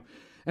that right now.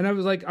 And I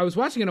was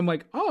watching it. I'm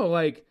like, oh,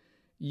 like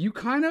you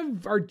kind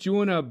of are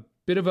doing a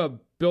bit of a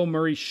Bill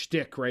Murray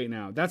shtick right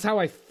now. That's how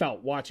I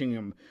felt watching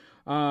him.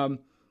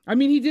 I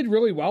mean, he did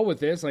really well with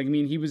this. Like, I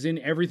mean, he was in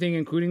everything,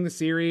 including the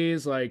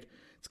series. Like,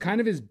 it's kind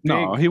of his big...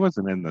 No, he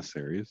wasn't in the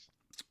series.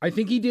 I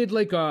think he did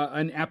like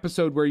an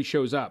episode where he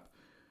shows up.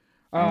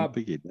 I don't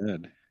think he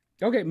did.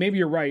 Okay, maybe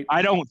you're right.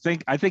 I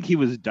think he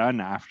was done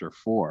after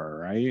 4,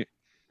 right?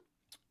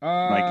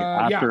 Like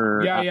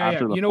after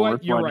the you know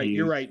what? You're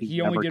one, right.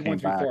 He only did 1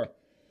 through 4.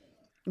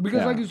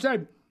 Because like you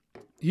said,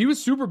 he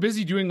was super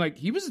busy doing like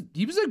he was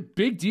a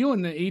big deal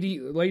in the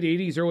late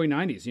 80s, early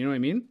 90s. You know what I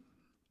mean?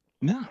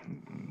 No,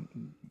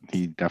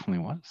 he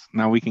definitely was.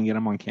 Now we can get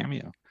him on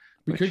Cameo.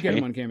 We could get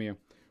him on Cameo.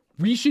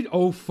 We should.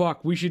 Oh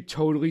fuck! We should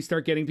totally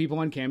start getting people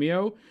on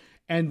Cameo,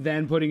 and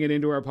then putting it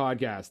into our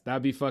podcast.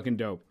 That'd be fucking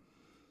dope.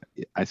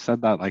 I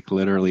said that like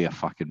literally a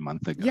fucking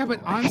month ago. Yeah, but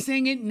I'm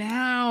saying it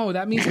now.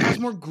 That means it has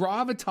more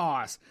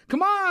gravitas.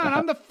 Come on,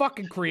 I'm the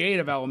fucking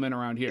creative element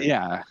around here.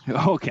 Yeah,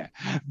 okay.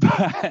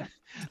 But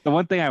the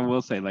one thing I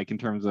will say, like in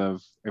terms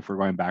of if we're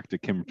going back to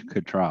Kim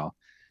Cattrall,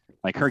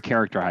 like her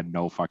character had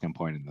no fucking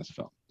point in this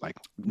film. Like,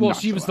 well,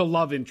 she was the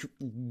love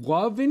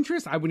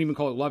interest. I wouldn't even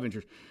call it love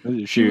interest.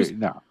 She was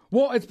no.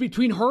 Well, it's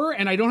between her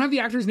and I don't have the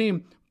actor's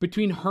name.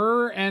 Between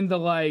her and the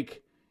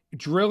like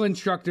drill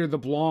instructor, the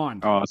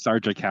blonde. Oh,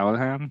 Sergeant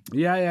Callahan.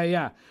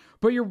 Yeah.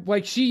 But you're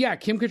like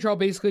Kim Cattrall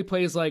basically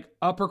plays like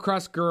upper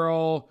crust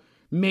girl,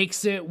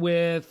 makes it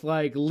with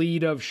like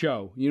lead of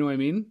show. You know what I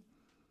mean?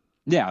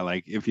 Yeah,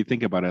 like if you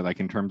think about it, like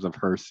in terms of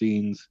her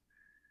scenes,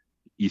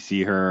 you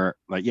see her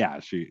like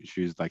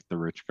she's like the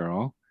rich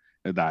girl,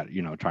 that,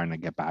 trying to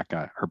get back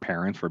at her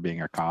parents for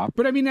being a cop.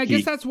 But I mean, I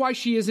guess that's why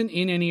she isn't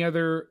in any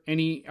other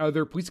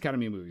Police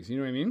Academy movies. You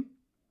know what I mean?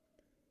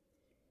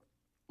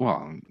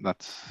 Well,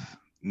 that's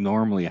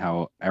normally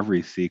how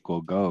every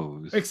sequel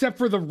goes. Except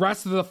for the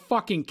rest of the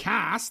fucking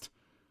cast.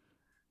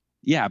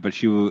 Yeah, but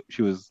she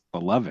was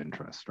the love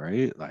interest,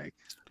 right? Like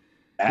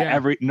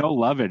no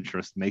love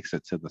interest makes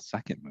it to the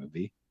second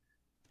movie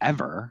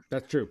ever.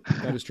 That's true.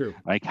 That is true.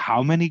 Like,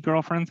 how many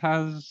girlfriends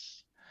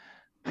has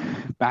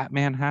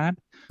Batman had?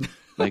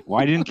 Like,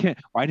 why didn't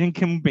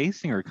Kim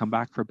Basinger come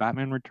back for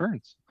Batman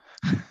Returns?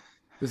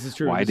 This is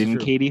true. Why didn't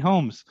Katie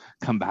Holmes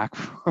come back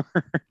for?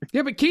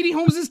 Yeah, but Katie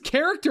Holmes'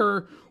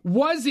 character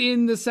was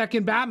in the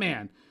second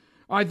Batman.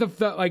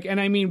 And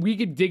I mean, we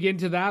could dig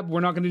into that.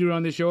 We're not going to do it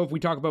on this show if we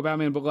talk about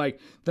Batman, but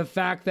like the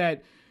fact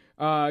that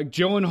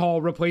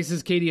Gyllenhaal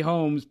replaces Katie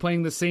Holmes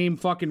playing the same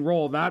fucking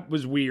role, that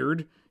was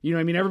weird. You know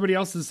what I mean? Everybody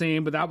else is the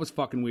same, but that was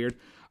fucking weird.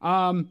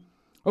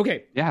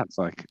 Okay. Yeah, it's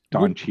like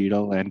Don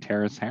Cheadle and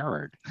Terrence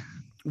Howard.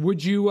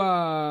 Would you,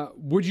 well,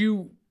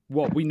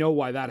 we know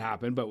why that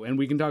happened, and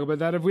we can talk about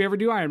that if we ever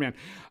do Iron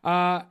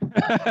Man.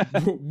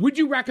 Would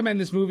you recommend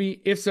this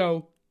movie? If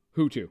so,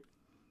 who to?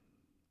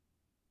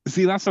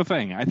 See, that's the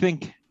thing. I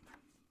think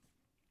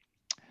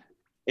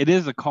it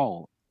is a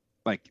cult.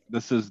 Like,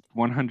 this is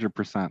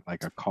 100%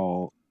 like a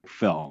cult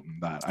film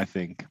that I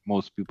think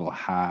most people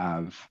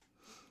have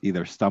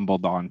either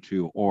stumbled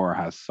onto or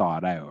has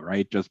sought out,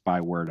 right? Just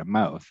by word of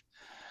mouth.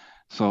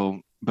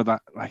 So, but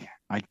that, like,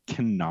 I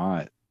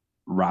cannot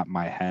wrap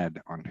my head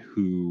on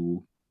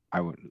who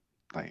I would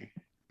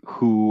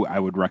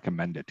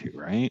recommend it to,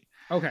 right?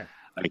 Okay.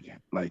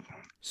 Like.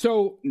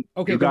 So,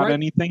 okay. You got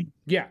anything?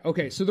 Yeah.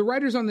 Okay. So the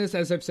writers on this,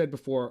 as I've said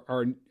before,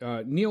 are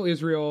Neil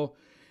Israel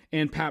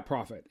and Pat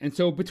Profit. And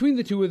so between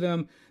the two of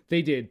them,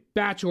 they did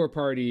Bachelor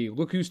Party,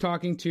 Look Who's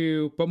Talking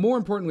To, but more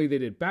importantly, they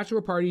did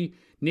Bachelor Party,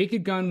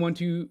 Naked Gun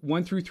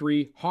 1 through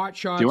 3, Hot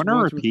Shots. Do you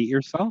want to repeat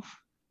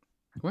yourself?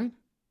 What?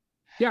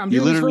 Yeah, I'm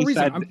doing this for a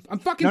reason. I'm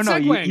fucking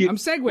segueing. I'm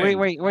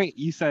segueing. Wait.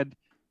 You said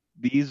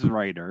these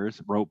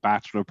writers wrote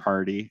Bachelor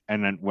Party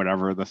and then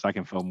whatever the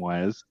second film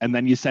was, and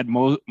then you said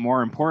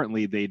more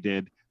importantly they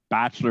did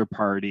Bachelor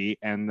Party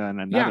and then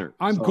another.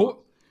 Yeah,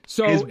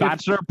 So is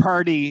Bachelor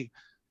Party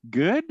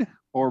good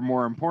or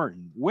more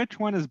important? Which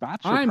one is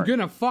Bachelor Party? I'm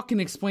gonna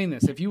fucking explain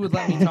this if you would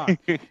let me talk.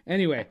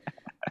 Anyway,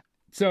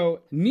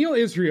 so Neil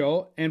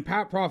Israel and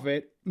Pat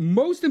Profit,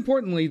 most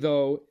importantly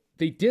though,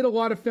 they did a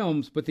lot of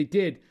films, but they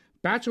did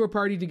Bachelor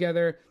Party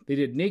together. They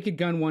did Naked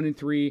Gun 1 and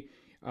 3.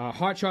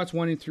 Hot Shots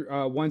 1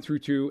 through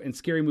 2, and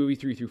Scary Movie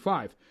 3 through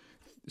 5.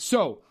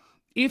 So,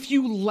 if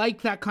you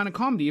like that kind of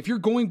comedy, if you're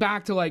going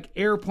back to like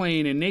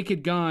Airplane and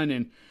Naked Gun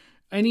and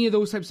any of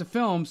those types of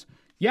films,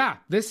 yeah,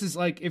 this is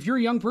like, if you're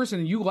a young person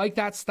and you like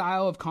that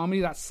style of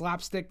comedy, that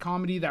slapstick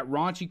comedy, that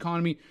raunchy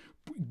comedy,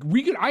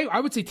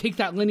 I would say take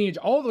that lineage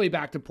all the way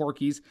back to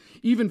Porky's,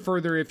 even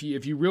further if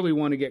you really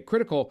want to get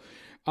critical.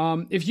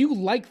 If you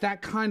like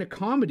that kind of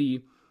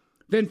comedy,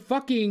 then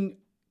fucking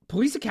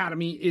Police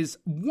Academy is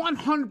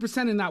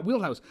 100% in that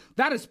wheelhouse.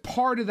 That is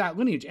part of that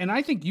lineage. And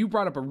I think you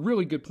brought up a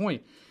really good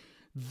point.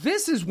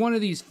 This is one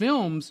of these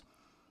films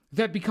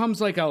that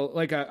becomes like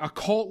a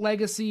cult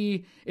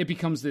legacy. It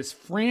becomes this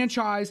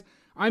franchise.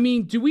 I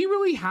mean, do we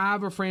really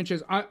have a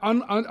franchise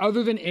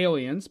other than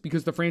Aliens,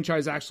 because the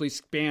franchise actually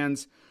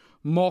spans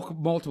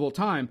multiple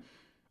time?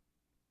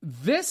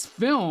 This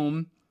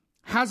film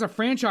has a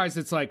franchise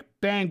that's like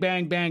bang,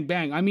 bang, bang,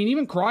 bang. I mean,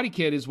 even Karate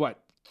Kid is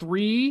what,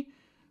 3?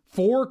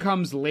 4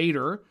 comes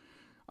later.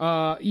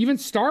 Even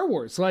Star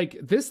Wars, like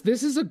this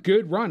is a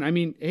good run. I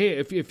mean, hey,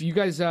 if you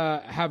guys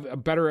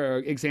have better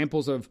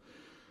examples of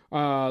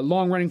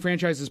long running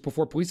franchises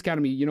before Police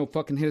Academy,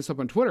 fucking hit us up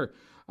on Twitter.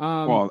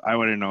 Well, I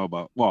wouldn't know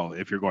about. Well,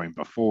 if you're going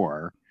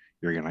before,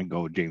 you're gonna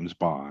go James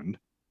Bond.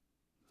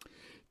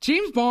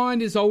 James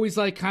Bond is always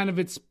like kind of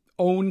its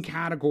own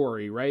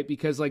category, right?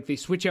 Because like they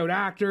switch out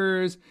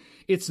actors.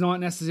 It's not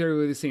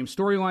necessarily the same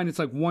storyline. It's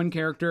like one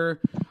character.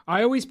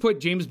 I always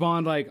put James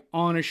Bond like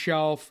on a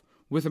shelf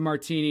with a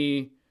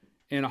martini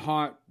and a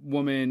hot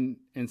woman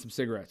and some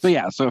cigarettes. So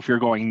yeah, so if you're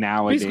going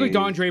nowadays, basically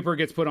Don Draper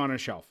gets put on a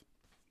shelf.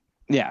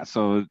 Yeah,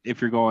 so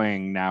if you're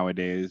going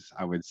nowadays,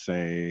 I would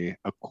say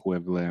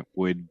equivalent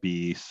would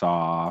be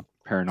Saw,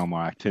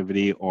 Paranormal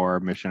Activity, or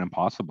Mission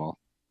Impossible.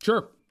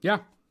 Sure, yeah,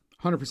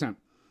 100%.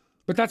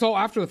 But that's all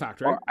after the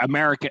fact, right? Or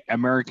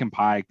American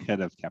Pie could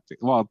have kept it.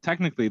 Well,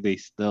 technically, they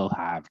still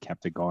have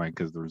kept it going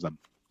because there was a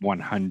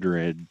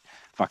 100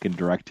 fucking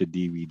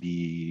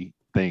direct-to-DVD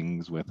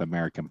things with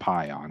American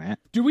Pie on it.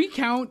 Do we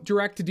count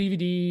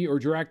direct-to-DVD or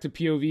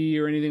direct-to-POV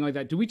or anything like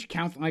that? Do we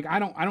count? Like, I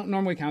don't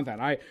normally count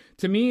that.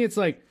 To me, it's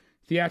like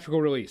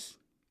theatrical release.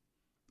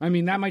 I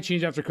mean, that might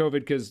change after COVID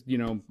because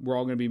we're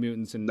all going to be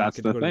mutants and that's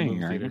not get the to go thing, to the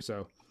movie right? theater.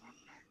 So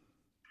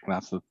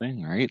that's the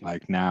thing, right?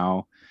 Like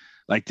now.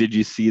 Like, did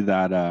you see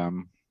that?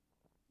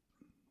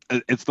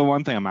 It's the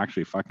one thing I'm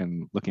actually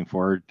fucking looking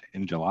forward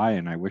in July,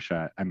 and I wish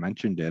I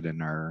mentioned it in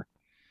our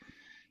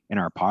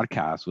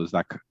podcast, was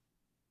that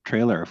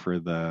trailer for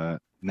the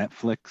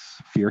Netflix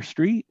Fear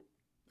Street,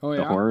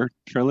 the horror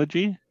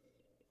trilogy.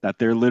 that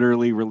they're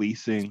literally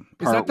releasing.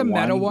 Is that the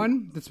meta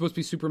one that's supposed to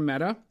be super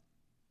meta?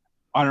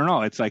 I don't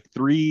know. It's like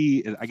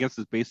 3. I guess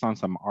it's based on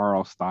some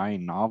R.L.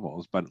 Stine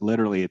novels, but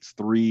literally it's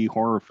 3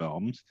 horror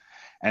films,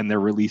 and they're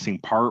releasing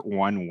part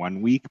 1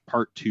 one week,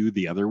 part 2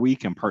 the other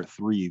week, and part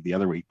 3 the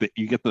other week. But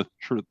you get the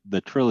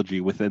trilogy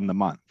within the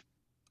month.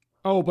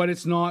 Oh, but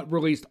it's not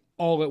released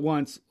all at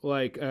once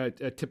like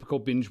a typical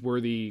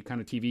binge-worthy kind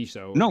of TV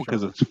show. No,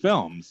 because it's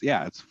films.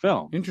 Yeah, it's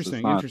film.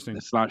 Interesting.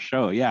 It's not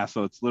show. Yeah,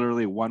 so it's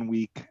literally 1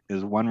 week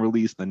is one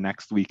release, the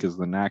next week is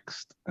the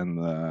next, and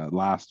the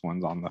last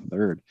one's on the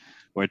 3rd.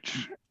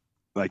 Which,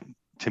 like,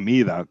 to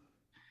me, that's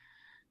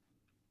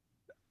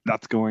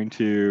going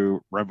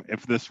to,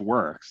 if this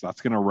works, that's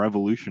going to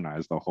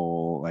revolutionize the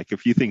whole, like,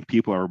 if you think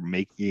people are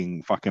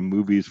making fucking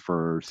movies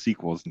for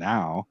sequels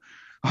now,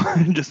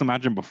 just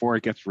imagine before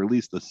it gets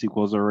released, the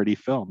sequel's already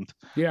filmed.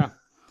 Yeah.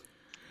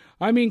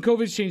 I mean,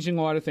 COVID's changing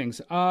a lot of things.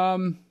 I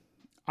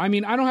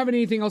mean, I don't have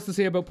anything else to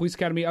say about Police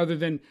Academy other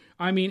than,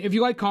 I mean, if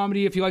you like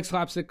comedy, if you like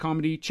slapstick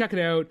comedy, check it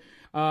out.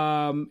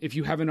 If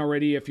you haven't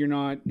already, if you're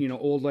not,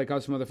 old like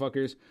us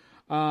motherfuckers.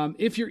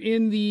 If you're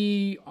in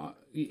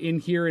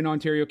here in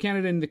Ontario,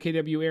 Canada, in the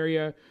KW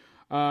area,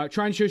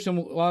 try and show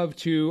some love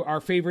to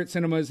our favorite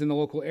cinemas in the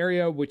local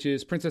area, which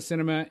is Princess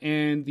Cinema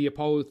and the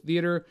Apollo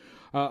Theater.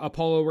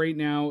 Apollo right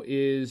now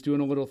is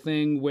doing a little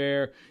thing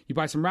where you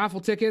buy some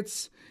raffle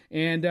tickets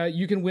and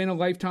you can win a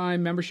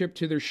lifetime membership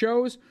to their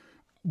shows.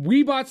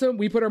 We bought some.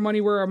 We put our money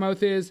where our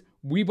mouth is.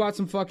 We bought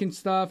some fucking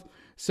stuff.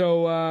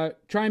 So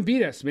try and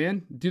beat us,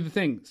 man. Do the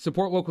thing.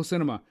 Support local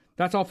cinema.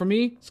 That's all from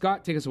me.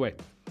 Scott, take us away.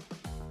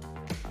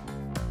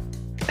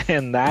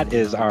 And that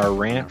is our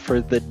rant for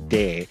the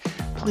day.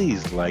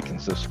 Please like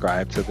and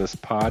subscribe to this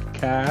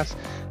podcast.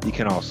 You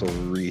can also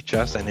reach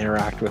us and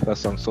interact with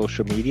us on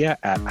social media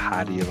at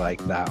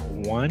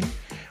howdoyoulikethat1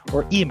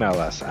 or email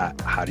us at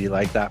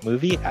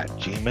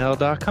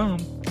howdoyoulikethatmovie@gmail.com.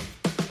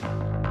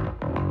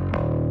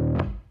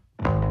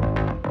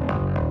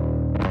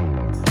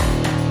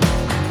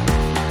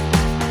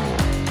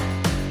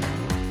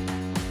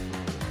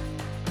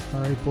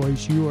 All right,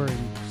 boys, you are in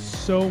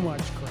so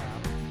much crap.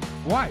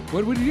 Why?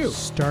 What would you do?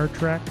 Star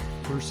Trek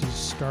versus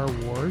Star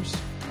Wars.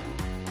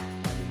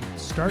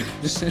 Star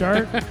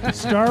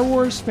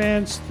Wars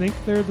fans think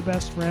they're the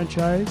best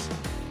franchise.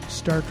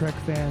 Star Trek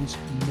fans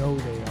know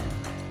they are.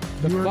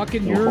 You're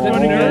fucking nerds.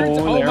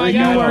 Oh my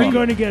God! You are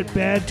going to get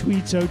bad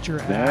tweets out your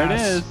ass. There it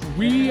is.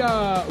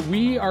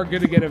 We are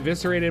going to get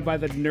eviscerated by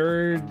the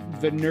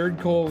nerd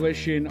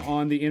coalition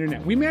on the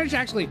internet. We managed to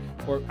actually,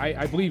 or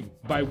I believe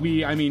by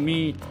we I mean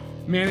me,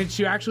 managed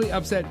to actually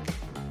upset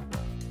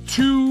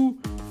 2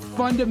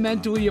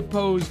 fundamentally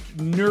opposed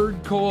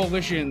nerd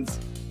coalitions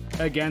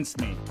against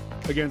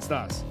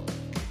us.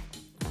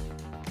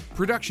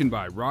 Production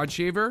by Rod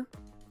Shaver,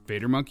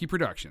 Vader Monkey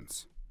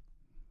Productions.